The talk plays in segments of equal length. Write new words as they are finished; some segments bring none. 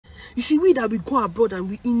You see, we that we go abroad and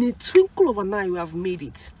we, in a twinkle of an eye, we have made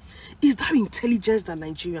it. Is that intelligence that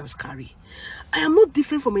Nigerians carry? I am not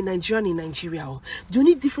different from a Nigerian in Nigeria. The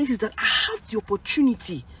only difference is that I have the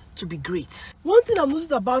opportunity to be great. One thing I've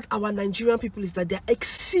noticed about our Nigerian people is that they are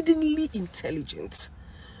exceedingly intelligent.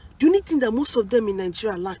 The only thing that most of them in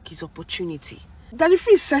Nigeria lack is opportunity. Daddy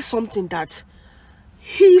Free says something that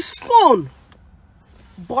his phone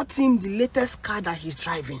bought him the latest car that he's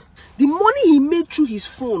driving. The money he made through his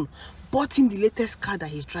phone bought him the latest car that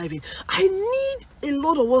he's driving. I need a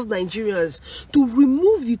lot of us Nigerians to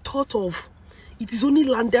remove the thought of it is only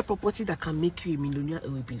landed property that can make you a millionaire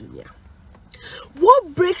or a billionaire.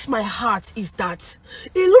 What breaks my heart is that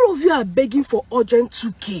a lot of you are begging for urgent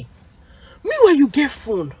 2K. Meanwhile, you get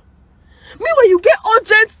phone. Meanwhile, you get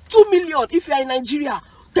urgent 2 million if you are in Nigeria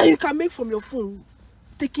that you can make from your phone,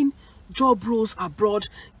 taking job roles abroad,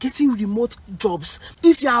 getting remote jobs.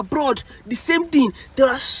 If you're abroad, the same thing. There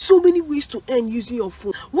are so many ways to earn using your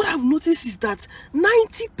phone. What I've noticed is that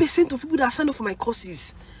 90% of people that sign up for my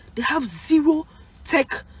courses, they have zero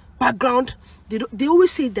tech background. They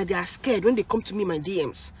always say that they are scared when they come to me in my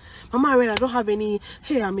DMs. Mama, I don't have any,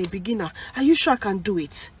 hey, I'm a beginner. Are you sure I can do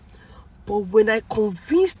it? But when I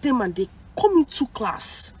convince them and they come into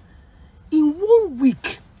class, in 1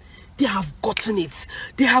 week, they have gotten it.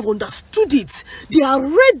 They have understood it. They are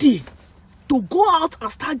ready to go out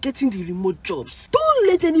and start getting the remote jobs. Don't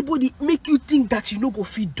let anybody make you think that you know go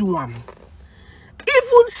fit do them.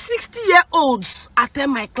 Even 60-year-olds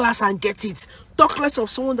attend my class and get it. Talk less of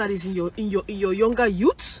someone that is in your younger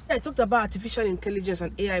youth. I talked about artificial intelligence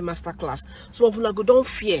and AI masterclass. Some of you don't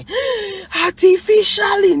fear.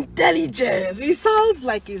 Artificial intelligence. It sounds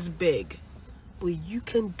like it's big, but you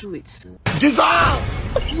can do it. Dissolve!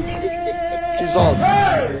 Dissolve.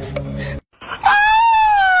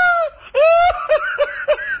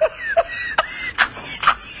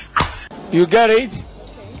 You get it?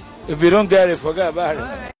 If you don't get it, forget about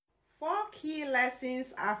it. 4 key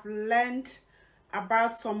lessons I've learned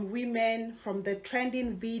about some women from the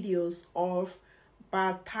trending videos of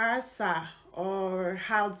Balthazar, or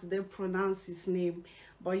how do they pronounce his name?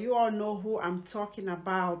 But you all know who I'm talking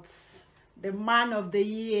about. The man of the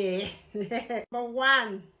year. Number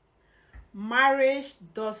 1, marriage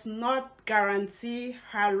does not guarantee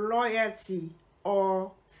her loyalty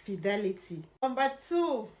or fidelity. Number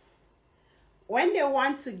 2, when they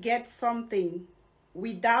want to get something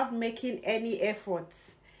without making any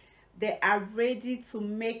efforts, they are ready to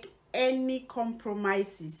make any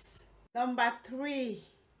compromises. Number 3,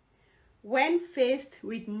 when faced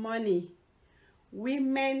with money,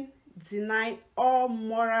 women deny all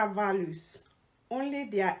moral values. Only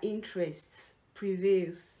their interests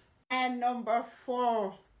prevails. And number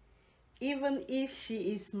 4, even if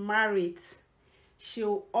she is married,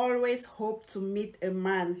 she'll always hope to meet a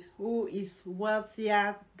man who is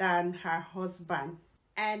wealthier than her husband.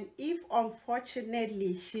 And if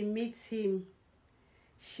unfortunately she meets him,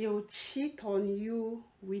 she'll cheat on you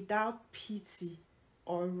without pity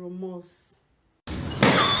or remorse.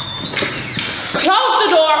 Close the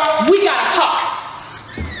door, we gotta talk.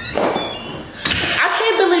 I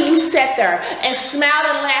can't believe you sat there and smiled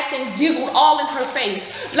and laughed and giggled all in her face.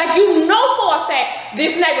 Like you know for a fact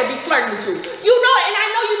this neighbor be flirting with you. You know it, and I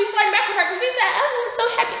know you be flirting back with her because she said, oh, I'm so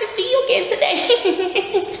happy to see you again today.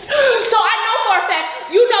 So I know for a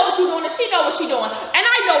fact you know what you're doing and she know what she's doing. And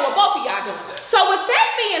I know what both of y'all doing. So with that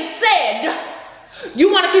being said, you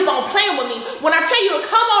want to keep on playing with me. When I tell you to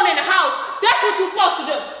come on in the house, that's what you're supposed to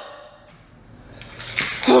do.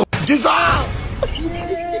 Dissolve!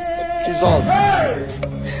 Dissolve.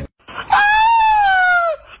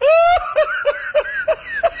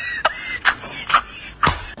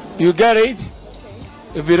 You get it?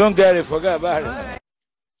 If you don't get it, forget about it.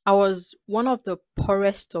 I was one of the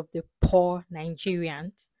poorest of the poor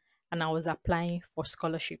Nigerians, and I was applying for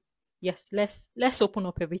scholarship. Yes, let's open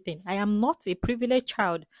up everything. I am not a privileged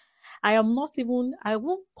child. I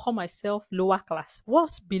won't call myself lower class.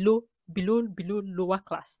 What's below lower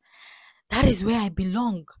class? That is where I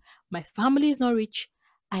belong. My family is not rich.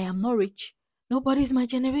 I am not rich. Nobody's my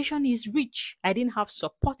generation is rich. I didn't have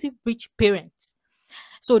supportive rich parents.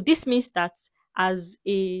 So this means that as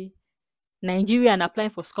a Nigerian applying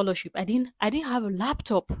for scholarship, I didn't have a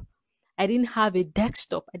laptop. I didn't have a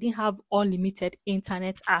desktop. I didn't have unlimited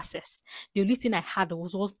internet access. The only thing I had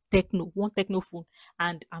was one techno phone.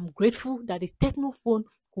 And I'm grateful that the techno phone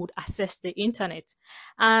could access the internet.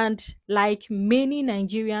 And like many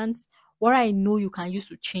Nigerians, what I know you can use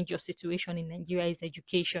to change your situation in Nigeria is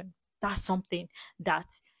education. That's something that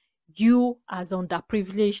you as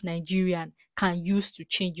underprivileged Nigerian can use to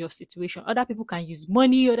change your situation. Other people can use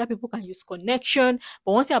money, other people can use connection.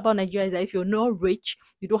 But one thing about Nigeria is that if you're not rich,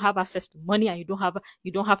 you don't have access to money and you don't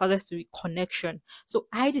have access to connection. So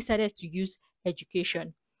I decided to use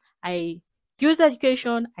education. I used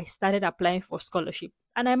education, I started applying for scholarship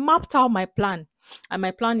and I mapped out my plan. And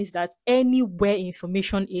my plan is that anywhere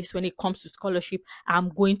information is when it comes to scholarship, I'm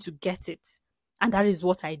going to get it. And that is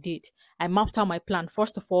what I did. I mapped out my plan.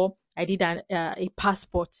 First of all, I did a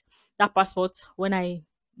passport. That passport, when I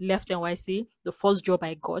left NYC, the first job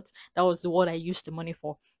I got, that was what I used the money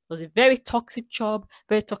for. It was a very toxic job,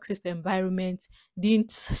 very toxic environment, didn't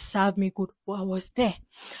serve me good. But I was there.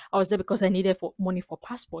 I was there because I needed money for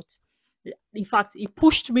passports. In fact, it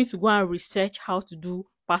pushed me to go and research how to do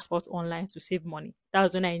passport online to save money. That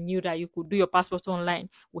was when I knew that you could do your passport online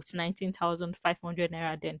with 19,500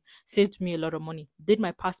 naira then. Saved me a lot of money. Did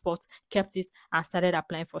my passport, kept it, and started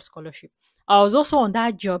applying for scholarship. I was also on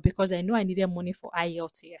that job because I knew I needed money for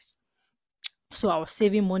IELTS. So I was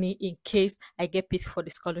saving money in case I get picked for the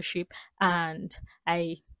scholarship and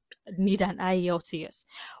I need an IELTS.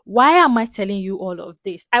 Why am I telling you all of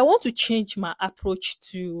this? I want to change my approach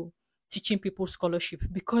to teaching people scholarship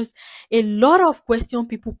because a lot of questions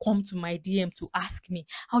people come to my DM to ask me.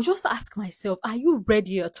 I'll just ask myself, are you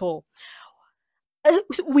ready at all?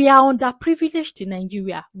 We are underprivileged in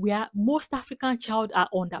Nigeria. Most African child are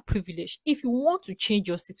underprivileged. If you want to change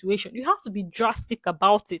your situation, you have to be drastic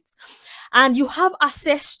about it. And you have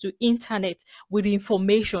access to internet with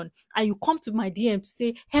information and you come to my DM to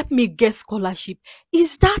say, help me get scholarship.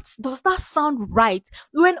 Does that sound right?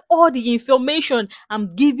 When all the information,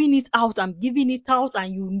 I'm giving it out and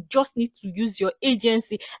you just need to use your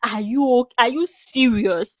agency. Are you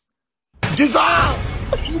serious? Jesus!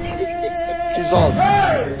 Jesus.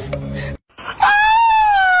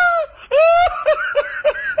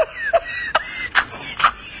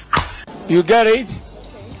 You get it?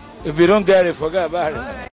 If you don't get it, forget about it.